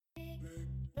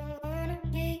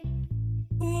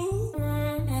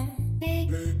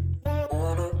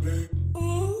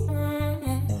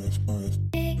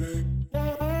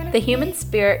The human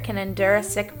spirit can endure a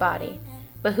sick body,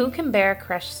 but who can bear a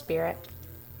crushed spirit?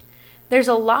 There's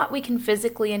a lot we can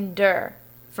physically endure.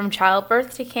 From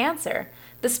childbirth to cancer,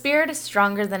 the spirit is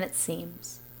stronger than it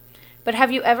seems. But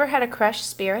have you ever had a crushed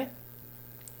spirit?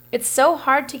 It's so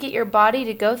hard to get your body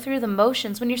to go through the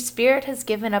motions when your spirit has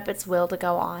given up its will to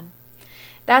go on.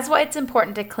 That's why it's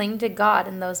important to cling to God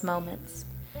in those moments.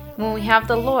 When we have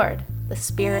the Lord, the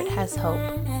spirit has hope.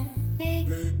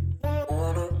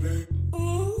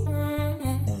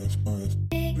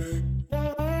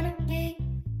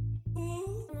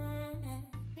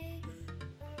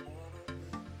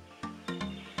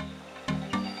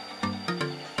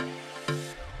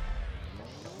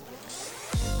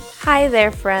 Hi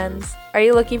there, friends. Are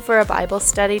you looking for a Bible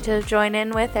study to join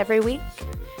in with every week?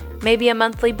 Maybe a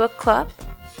monthly book club?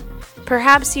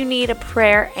 Perhaps you need a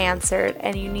prayer answered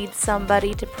and you need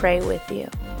somebody to pray with you.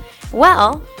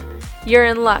 Well, you're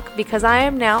in luck because I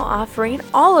am now offering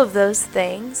all of those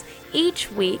things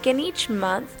each week and each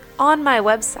month on my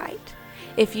website.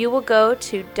 If you will go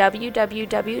to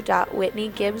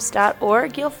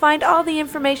www.whitneygibbs.org, you'll find all the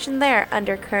information there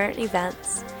under current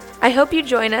events. I hope you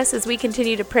join us as we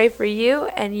continue to pray for you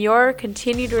and your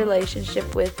continued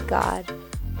relationship with God.